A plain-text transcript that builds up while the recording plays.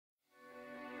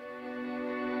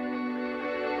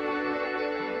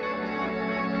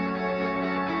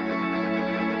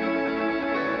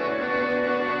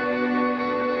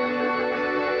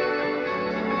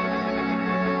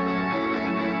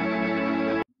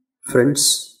Friends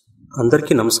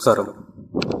అందరికీ నమస్కారం.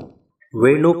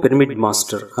 Venu pyramid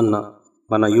master అన్న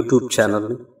మన యూట్యూబ్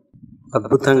ఛానల్ని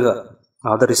అద్భుతంగా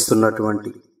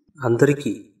ఆదరిస్తున్నటువంటి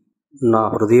అందరికీ నా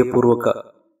హృదయపూర్వక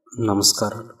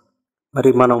నమస్కారాలు.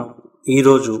 మరి మనం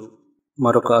ఈరోజు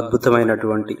మరొక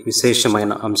అద్భుతమైనటువంటి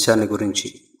విశేషమైన అంశాన్ని గురించి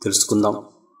తెలుసుకుందాం.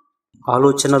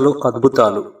 ఆలోచనలు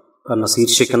అద్భుతాలు అన్న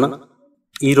శీర్షికన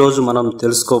ఈరోజు మనం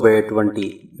తెలుసుకోబోయేటువంటి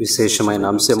విశేషమైన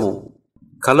అంశము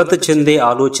కలత చెందే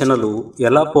ఆలోచనలు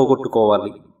ఎలా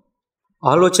పోగొట్టుకోవాలి.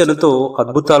 ఆలోచనతో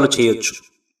అద్భుతాలు చేయొచ్చు,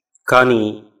 కానీ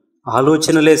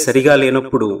ఆలోచనలే సరిగా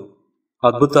లేనప్పుడు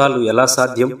అద్భుతాలు ఎలా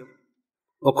సాధ్యం?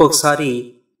 ఒక్కొక్కసారి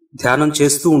ధ్యానం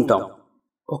చేస్తూ ఉంటాం,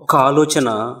 ఒక్క ఆలోచన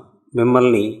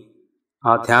మిమ్మల్ని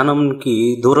ఆ ధ్యానంకి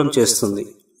దూరం చేస్తుంది,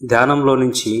 ధ్యానంలో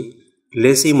నుంచి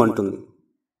లేసేయమంటుంది.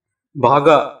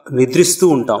 బాగా నిద్రిస్తూ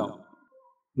ఉంటాం,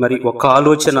 మరి ఒక్క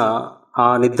ఆలోచన ఆ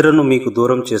నిద్రను మీకు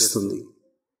దూరం చేస్తుంది.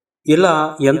 ఇలా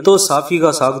ఎంతో సాఫీగా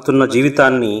సాగుతున్న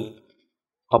జీవితాన్ని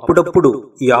అప్పుడప్పుడు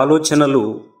ఈ ఆలోచనలు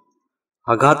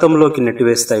అఘాతంలోకి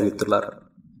నెట్టివేస్తాయి మిత్రులారా.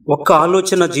 ఒక్క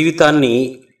ఆలోచన జీవితాన్ని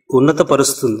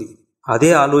ఉన్నతపరుస్తుంది, అదే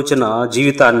ఆలోచన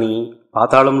జీవితాన్ని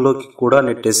పాతాళంలోకి కూడా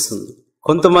నెట్టేస్తుంది.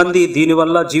 కొంతమంది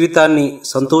దీనివల్ల జీవితాన్ని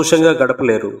సంతోషంగా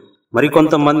గడపలేరు,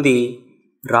 మరికొంతమంది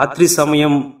రాత్రి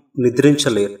సమయం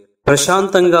నిద్రించలేరు.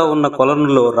 ప్రశాంతంగా ఉన్న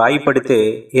కొలనులో రాయి పడితే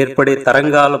ఏర్పడే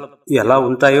తరంగాలు ఎలా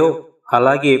ఉంటాయో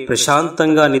అలాగే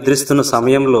ప్రశాంతంగా నిద్రిస్తున్న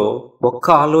సమయంలో ఒక్క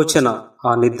ఆలోచన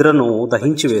ఆ నిద్రను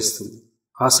దహించి వేస్తుంది,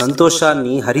 ఆ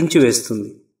సంతోషాన్ని హరించి వేస్తుంది.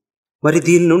 మరి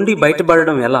దీని నుండి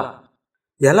బయటపడడం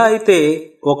ఎలా అయితే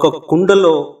ఒక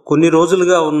కుండలో కొన్ని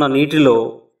రోజులుగా ఉన్న నీటిలో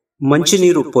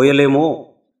మంచినీరు పోయలేమో,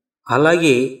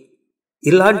 అలాగే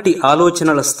ఇలాంటి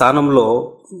ఆలోచనల స్థానంలో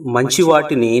మంచి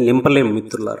వాటిని నింపలేం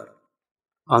మిత్రులారా.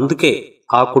 అందుకే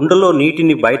ఆ కుండలో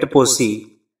నీటిని బయటపోసి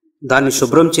దాన్ని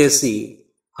శుభ్రం చేసి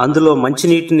అందులో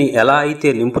మంచినీటిని ఎలా అయితే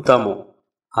నింపుతామో,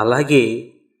 అలాగే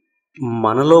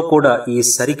మనలో కూడా ఈ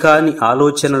సరికాని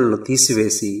ఆలోచనలను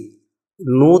తీసివేసి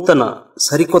నూతన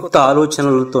సరికొత్త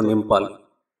ఆలోచనలతో నింపాలి.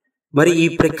 మరి ఈ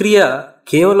ప్రక్రియ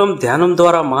కేవలం ధ్యానం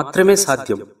ద్వారా మాత్రమే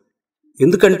సాధ్యం.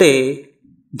 ఎందుకంటే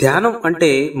ధ్యానం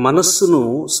అంటే మనస్సును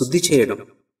శుద్ధి చేయడం,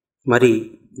 మరి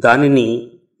దానిని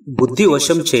బుద్ధి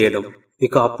వశం చేయడం.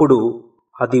 ఇక అప్పుడు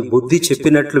అది బుద్ధి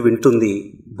చెప్పినట్లు వింటుంది,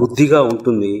 బుద్ధిగా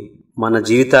ఉంటుంది, మన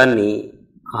జీవితాన్ని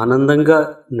ఆనందంగా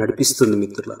నడిపిస్తుంది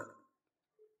మిత్రులారా.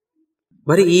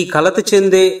 మరి ఈ కలత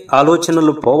చెందే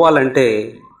ఆలోచనలు పోవాలంటే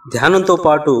ధ్యానంతో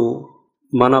పాటు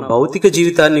మన భౌతిక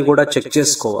జీవితాన్ని కూడా చెక్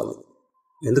చేసుకోవాలి.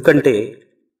 ఎందుకంటే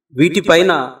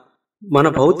వీటిపైన మన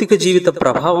భౌతిక జీవిత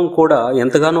ప్రభావం కూడా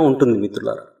ఎంతగానో ఉంటుంది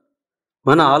మిత్రులారా.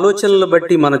 మన ఆలోచనలు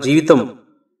బట్టి మన జీవితం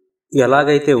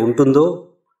ఎలాగైతే ఉంటుందో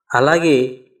అలాగే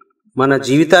మన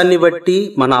జీవితాన్ని బట్టి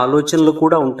మన ఆలోచనలు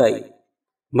కూడా ఉంటాయి.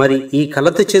 మరి ఈ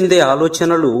కలత చెందే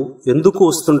ఆలోచనలు ఎందుకు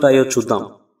వస్తుంటాయో చూద్దాం.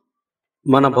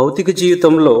 మన భౌతిక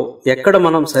జీవితంలో ఎక్కడ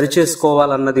మనం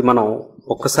సరిచేసుకోవాలన్నది మనం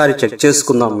ఒక్కసారి చెక్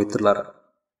చేసుకుందాం మిత్రులారా.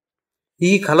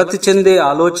 ఈ కలత చెందే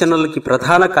ఆలోచనలకి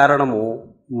ప్రధాన కారణము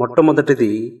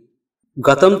మొట్టమొదటిది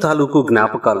గతం తాలూకు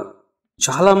జ్ఞాపకాలు.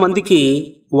 చాలా మందికి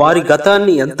వారి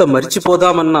గతాన్ని ఎంత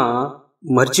మర్చిపోదామన్నా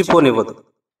మర్చిపోనివ్వదు.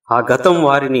 ఆ గతం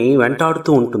వారిని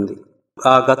వెంటాడుతూ ఉంటుంది,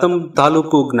 ఆ గతం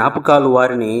తాలూకు జ్ఞాపకాలు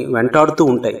వారిని వెంటాడుతూ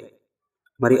ఉంటాయి.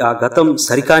 మరి ఆ గతం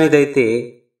సరికానిదైతే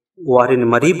వారిని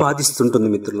మరీ బాధిస్తుంటుంది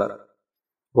మిత్రులారా.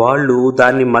 వాళ్ళు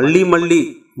దాన్ని మళ్ళీ మళ్ళీ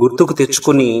గుర్తుకు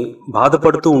తెచ్చుకొని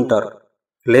బాధపడుతూ ఉంటారు,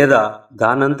 లేదా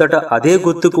దానంతటా అదే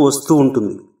గుర్తుకు వస్తూ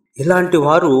ఉంటుంది. ఇలాంటి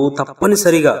వారు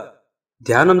తప్పనిసరిగా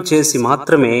ధ్యానం చేసి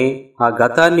మాత్రమే ఆ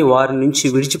గతాన్ని వారి నుంచి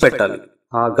విడిచిపెట్టాలి.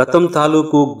 ఆ గతం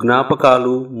తాలూకు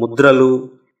జ్ఞాపకాలు, ముద్రలు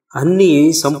అన్నీ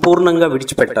సంపూర్ణంగా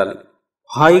విడిచిపెట్టాలి.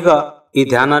 హాయిగా ఈ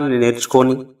ధ్యానాన్ని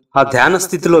నేర్చుకొని ఆ ధ్యాన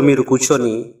స్థితిలో మీరు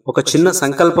కూర్చొని ఒక చిన్న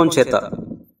సంకల్పం చేత,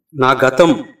 నా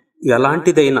గతం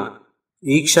ఎలాంటిదైనా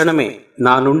ఈ క్షణమే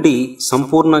నా నుండి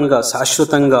సంపూర్ణంగా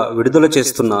శాశ్వతంగా విడుదల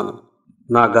చేస్తున్నాను.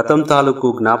 నా గతం తాలూకు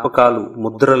జ్ఞాపకాలు,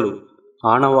 ముద్రలు,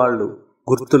 ఆనవాళ్లు,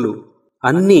 గుర్తులు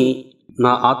అన్నీ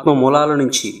నా ఆత్మ మూలాల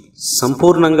నుంచి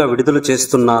సంపూర్ణంగా విడుదల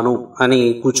చేస్తున్నాను అని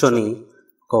కూర్చొని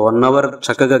ఒక 1 hour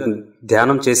చక్కగా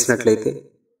ధ్యానం చేసినట్లయితే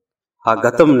ఆ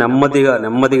గతం నెమ్మదిగా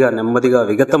నెమ్మదిగా నెమ్మదిగా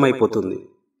విగతమైపోతుంది.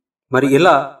 మరి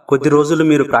ఇలా కొద్ది రోజులు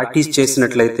మీరు ప్రాక్టీస్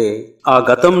చేసినట్లయితే ఆ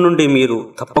గతం నుండి మీరు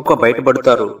తప్పక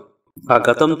బయటపడతారు. ఆ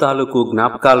గతం తాలూకు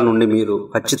జ్ఞాపకాల నుండి మీరు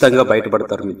ఖచ్చితంగా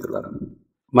బయటపడతారు మిత్రులారా.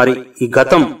 మరి ఈ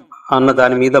గతం అన్న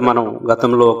దాని మీద మనం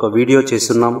గతంలో ఒక వీడియో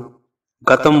చేస్తున్నాము.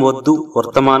 గతం వద్దు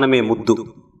వర్తమానమే ముద్దు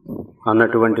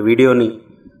అన్నటువంటి వీడియోని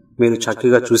మీరు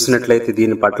చక్కగా చూసినట్లయితే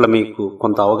దీని పట్ల మీకు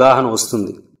కొంత అవగాహన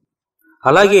వస్తుంది.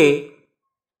 అలాగే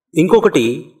ఇంకొకటి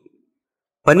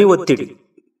పని ఒత్తిడి.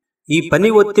 ఈ పని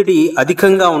ఒత్తిడి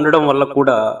అధికంగా ఉండడం వల్ల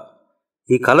కూడా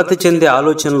ఈ కలత చెందే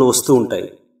ఆలోచనలు వస్తూ ఉంటాయి.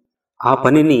 ఆ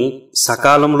పనిని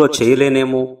సకాలంలో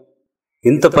చేయలేనేమో,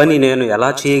 ఇంత పని నేను ఎలా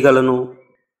చేయగలను,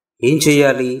 ఏం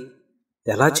చేయాలి,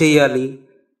 ఎలా చేయాలి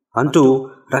అంటూ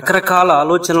రకరకాల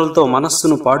ఆలోచనలతో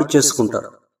మనస్సును పాడు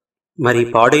చేసుకుంటారు. మరి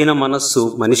పాడైన మనస్సు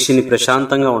మనిషిని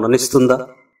ప్రశాంతంగా ఉండనిస్తుందా?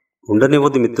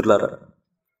 ఉండనివ్వదు మిత్రులారా.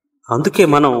 అందుకే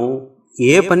మనం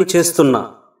ఏ పని చేస్తున్నా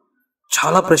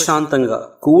చాలా ప్రశాంతంగా,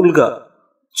 కూల్గా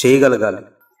చేయగలగాలి.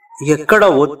 ఎక్కడ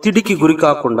ఒత్తిడికి గురి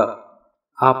కాకుండా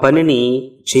ఆ పనిని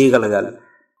చేయగలగాలి.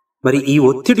 మరి ఈ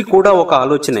ఒత్తిడి కూడా ఒక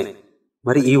ఆలోచనే.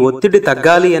 మరి ఈ ఒత్తిడి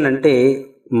తగ్గాలి అనంటే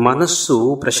మనస్సు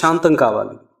ప్రశాంతం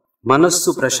కావాలి. మనస్సు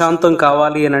ప్రశాంతం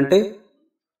కావాలి అనంటే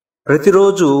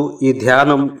ప్రతిరోజు ఈ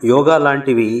ధ్యానం, యోగా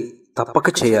లాంటివి తప్పక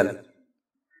చేయాలి.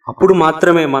 అప్పుడు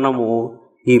మాత్రమే మనము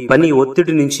ఈ పని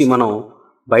ఒత్తిడి నుంచి మనం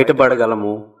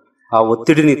బయటపడగలము, ఆ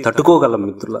ఒత్తిడిని తట్టుకోగలం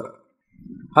మిత్రులారా.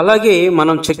 అలాగే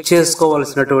మనం చెక్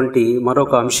చేసుకోవాల్సినటువంటి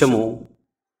మరొక అంశము,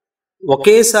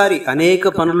 ఒకేసారి అనేక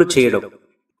పనులు చేయడం,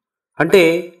 అంటే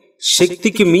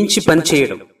శక్తికి మించి పని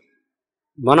చేయడం.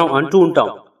 మనం అంటూ ఉంటాం,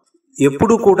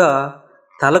 ఎప్పుడు కూడా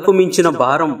తలకు మించిన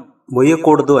భారం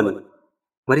మోయకూడదు అని.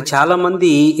 మరి చాలామంది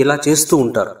ఇలా చేస్తూ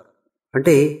ఉంటారు.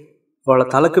 అంటే వాళ్ళ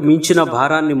తలకు మించిన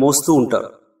భారాన్ని మోస్తూ ఉంటారు.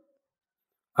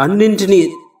 అన్నింటినీ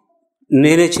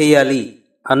నేనే చేయాలి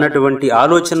అన్నటువంటి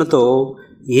ఆలోచనతో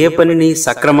ఏ పనిని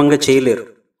సక్రమంగా చేయలేరు.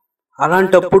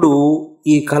 అలాంటప్పుడు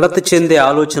ఈ కలత చెందే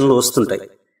ఆలోచనలు వస్తుంటాయి.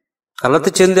 కలత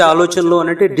చెందే ఆలోచనలు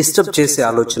అంటే డిస్టర్బ్ చేసే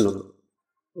ఆలోచనలు.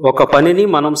 ఒక పనిని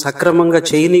మనం సక్రమంగా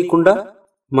చేయనీయకుండా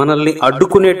మనల్ని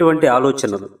అడ్డుకునేటువంటి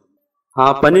ఆలోచనలు, ఆ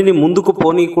పనిని ముందుకు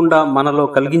పోనీయకుండా మనలో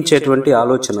కలిగించేటువంటి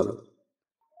ఆలోచనలు.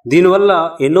 దీనివల్ల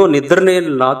ఎన్నో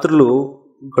నిద్రలేని రాత్రులు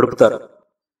గడుపుతారు.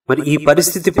 మరి ఈ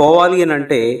పరిస్థితి పోవాలి అని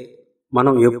అంటే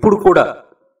మనం ఎప్పుడు కూడా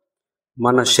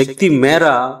మన శక్తి మేర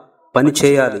పని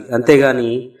చేయాలి, అంతేగాని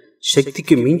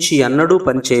శక్తికి మించి ఎన్నడూ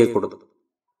పని చేయకూడదు.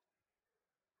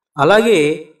 అలాగే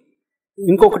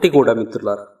ఇంకొకటి కూడా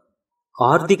మిత్రులారా,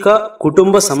 ఆర్థిక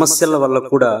కుటుంబ సమస్యల వల్ల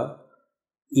కూడా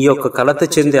ఈ యొక్క కలత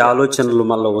చెందే ఆలోచనలు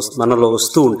మనలో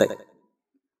వస్తూ ఉంటాయి.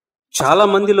 చాలా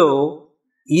మందిలో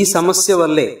ఈ సమస్య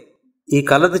వల్లే ఈ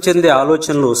కలత చెందే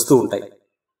ఆలోచనలు వస్తూ ఉంటాయి.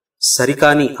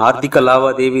 సరికాని ఆర్థిక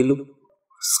లావాదేవీలు,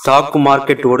 స్టాక్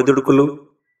మార్కెట్ ఒడిదుడుకులు,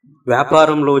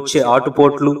 వ్యాపారంలో వచ్చే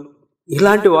ఆటుపోట్లు,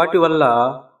 ఇలాంటి వాటి వల్ల,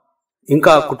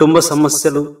 ఇంకా కుటుంబ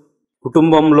సమస్యలు,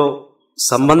 కుటుంబంలో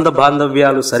సంబంధ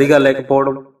బాంధవ్యాలు సరిగా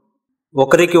లేకపోవడం,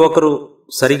 ఒకరికి ఒకరు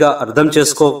సరిగా అర్థం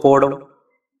చేసుకోకపోవడం,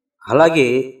 అలాగే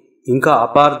ఇంకా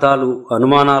అపార్థాలు,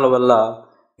 అనుమానాల వల్ల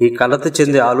ఈ కలత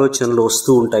చెందే ఆలోచనలు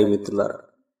వస్తూ ఉంటాయి మిత్రులారా.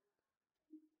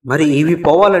 మరి ఇవి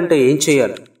పోవాలంటే ఏం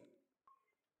చేయాలి?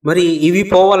 మరి ఇవి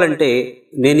పోవాలంటే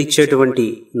నేను ఇచ్చేటువంటి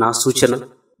నా సూచన,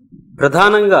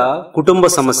 ప్రధానంగా కుటుంబ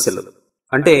సమస్యలు,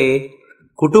 అంటే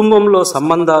కుటుంబంలో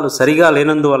సంబంధాలు సరిగా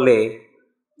లేనందువల్లే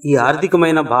ఈ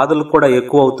ఆర్థికమైన బాధలు కూడా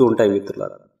ఎక్కువ అవుతూ ఉంటాయి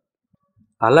మిత్రులారా.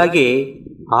 అలాగే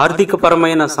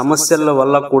ఆర్థికపరమైన సమస్యల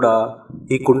వల్ల కూడా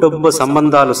ఈ కుటుంబ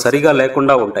సంబంధాలు సరిగా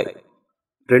లేకుండా ఉంటాయి.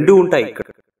 రెండూ ఉంటాయి, ఇక్కడ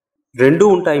రెండూ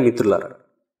ఉంటాయి మిత్రులారా.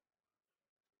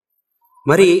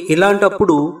 మరి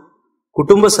ఇలాంటప్పుడు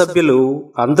కుటుంబ సభ్యులు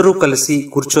అందరూ కలిసి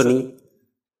కూర్చొని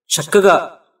చక్కగా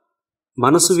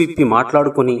మనసు విప్పి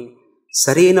మాట్లాడుకొని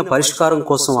సరైన పరిష్కారం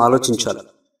కోసం ఆలోచించాలి.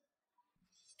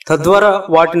 తద్వారా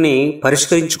వాటిని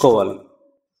పరిష్కరించుకోవాలి.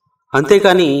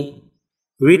 అంతేకాని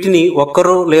వీటిని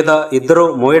ఒక్కరో లేదా ఇద్దరో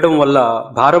మోయడం వల్ల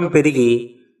భారం పెరిగి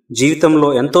జీవితంలో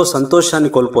ఎంతో సంతోషాన్ని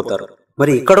కోల్పోతారు.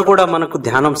 మరి ఇక్కడ కూడా మనకు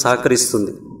ధ్యానం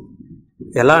సహకరిస్తుంది.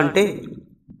 ఎలా అంటే,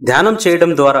 ధ్యానం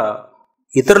చేయడం ద్వారా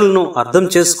ఇతరులను అర్థం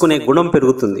చేసుకునే గుణం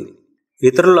పెరుగుతుంది.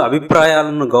 ఇతరుల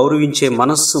అభిప్రాయాలను గౌరవించే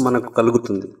మనస్సు మనకు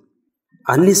కలుగుతుంది.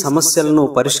 అన్ని సమస్యలను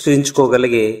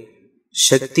పరిష్కరించుకోగలిగే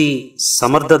శక్తి,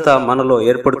 సమర్థత మనలో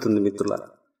ఏర్పడుతుంది మిత్రులారా.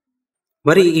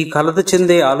 మరి ఈ కలత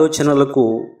చెందే ఆలోచనలకు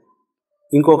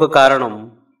ఇంకొక కారణం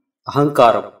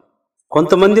అహంకారం.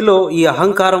 కొంతమందిలో ఈ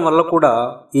అహంకారం వల్ల కూడా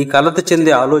ఈ కలత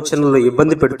చెందే ఆలోచనలు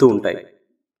ఇబ్బంది పెడుతూ ఉంటాయి.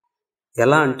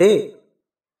 ఎలా అంటే,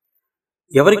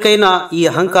 ఎవరికైనా ఈ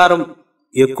అహంకారం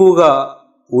ఎక్కువగా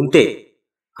ఉంటే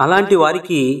అలాంటి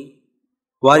వారికి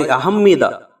వారి అహం మీద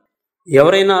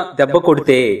ఎవరైనా దెబ్బ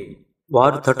కొడితే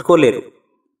వారు తట్టుకోలేరు.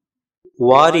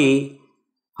 వారి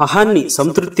అహాన్ని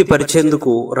సంతృప్తి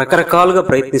పరిచేందుకు రకరకాలుగా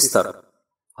ప్రయత్నిస్తారు.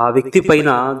 ఆ వ్యక్తి పైన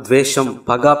ద్వేషం,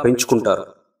 పగ పెంచుకుంటారు.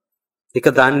 ఇక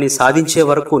దాన్ని సాధించే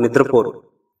వరకు నిద్రపోరు,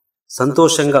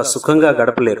 సంతోషంగా సుఖంగా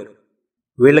గడపలేరు.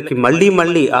 వీళ్ళకి మళ్ళీ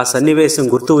మళ్ళీ ఆ సన్నివేశం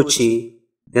గుర్తు వచ్చి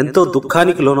ఎంతో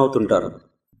దుఃఖానికి లోనవుతుంటారు.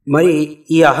 మరి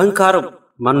ఈ అహంకారం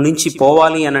మన నుంచి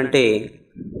పోవాలి అనంటే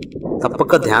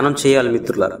తప్పక ధ్యానం చేయాలి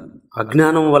మిత్రులారా.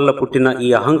 అజ్ఞానం వల్ల పుట్టిన ఈ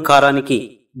అహంకారానికి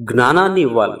జ్ఞానాన్ని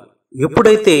ఇవ్వాలి.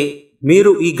 ఎప్పుడైతే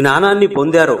మీరు ఈ జ్ఞానాన్ని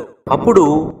పొందారో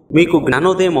అప్పుడు మీకు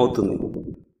జ్ఞానోదయం అవుతుంది.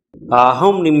 ఆ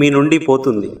అహం మీ నుండి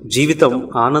పోతుంది. జీవితం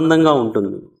ఆనందంగా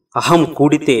ఉంటుంది. అహం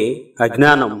కూడితే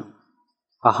అజ్ఞానం,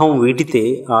 అహం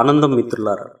వీడితే ఆనందం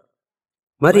మిత్రులారా.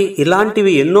 మరి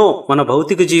ఇలాంటివి ఎన్నో మన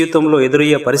భౌతిక జీవితంలో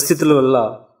ఎదురయ్యే పరిస్థితుల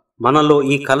వల్ల మనలో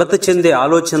ఈ కలత చెందే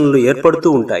ఆలోచనలు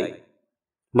ఏర్పడుతూ ఉంటాయి.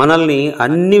 మనల్ని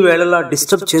అన్ని వేళలా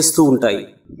డిస్టర్బ్ చేస్తూ ఉంటాయి.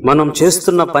 మనం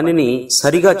చేస్తున్న పనిని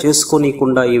సరిగా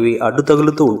చేసుకోనీయకుండా ఇవి అడ్డు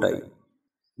తగులుతూ ఉంటాయి.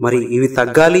 మరి ఇవి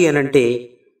తగ్గాలి అనంటే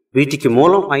వీటికి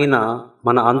మూలం అయిన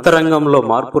మన అంతరంగంలో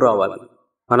మార్పు రావాలి.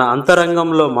 మన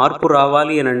అంతరంగంలో మార్పు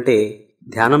రావాలి అనంటే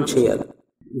ధ్యానం చేయాలి.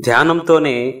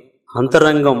 ధ్యానంతోనే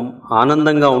అంతరంగం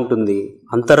ఆనందంగా ఉంటుంది.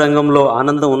 అంతరంగంలో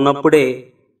ఆనందం ఉన్నప్పుడే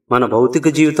మన భౌతిక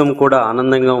జీవితం కూడా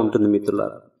ఆనందంగా ఉంటుంది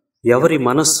మిత్రులారా. ఎవరి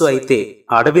మనస్సు అయితే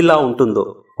అడవిలా ఉంటుందో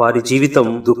వారి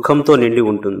జీవితం దుఃఖంతో నిండి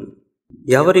ఉంటుంది.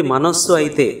 ఎవరి మనస్సు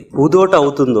అయితే పూదోట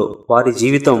అవుతుందో వారి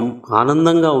జీవితం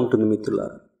ఆనందంగా ఉంటుంది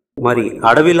మిత్రులారా. మరి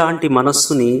అడవిలాంటి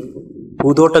మనస్సుని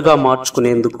పూదోటగా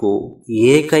మార్చుకునేందుకు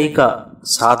ఏకైక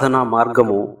సాధన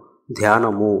మార్గము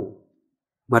ధ్యానము.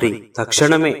 మరి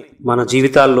తక్షణమే మన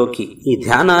జీవితాల్లోకి ఈ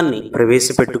ధ్యానాన్ని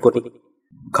ప్రవేశపెట్టుకొని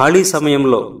ఖాళీ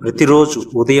సమయంలో ప్రతిరోజు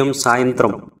ఉదయం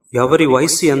సాయంత్రం ఎవరి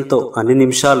వయసు ఎంతో అన్ని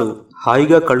నిమిషాలు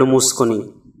హాయిగా కళ్ళు మూసుకొని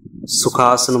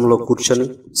సుఖాసనంలో కూర్చొని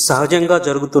సహజంగా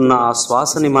జరుగుతున్న ఆ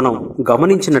శ్వాసని మనం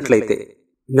గమనించినట్లయితే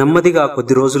నెమ్మదిగా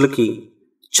కొద్ది రోజులకి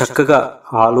చక్కగా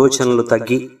ఆలోచనలు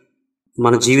తగ్గి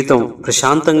మన జీవితం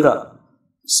ప్రశాంతంగా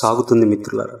సాగుతుంది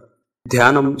మిత్రులారా.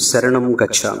 ధ్యానం శరణం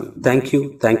గచ్ఛామి. Thank you.